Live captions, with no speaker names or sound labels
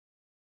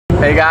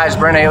Hey guys,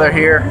 Brent Ehrler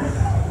here.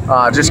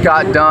 Just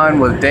got done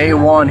with day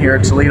one here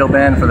at Toledo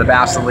Bend for the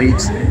Bass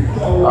Elites.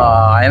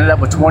 I ended up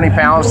with 20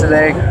 pounds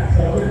today.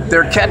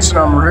 They're catching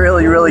them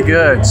really, really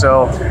good.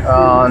 So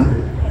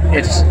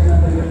it's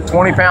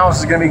 20 pounds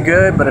is going to be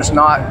good, but it's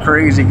not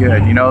crazy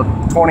good. You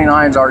know,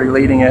 29 is already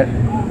leading it.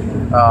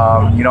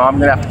 You know, I'm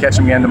going to have to catch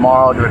them again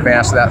tomorrow to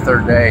advance to that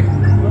third day,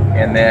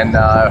 and then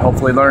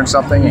hopefully learn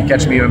something and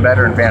catch them even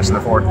better and advance to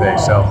the fourth day.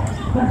 So,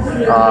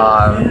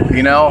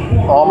 you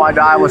know, all my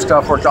Daiwa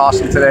stuff worked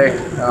awesome today.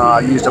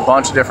 Used a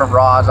bunch of different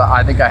rods.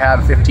 I think I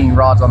had 15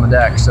 rods on the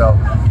deck. So,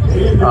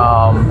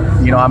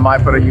 you know, I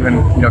might put even,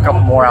 you know, a couple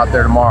more out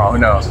there tomorrow. Who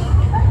knows?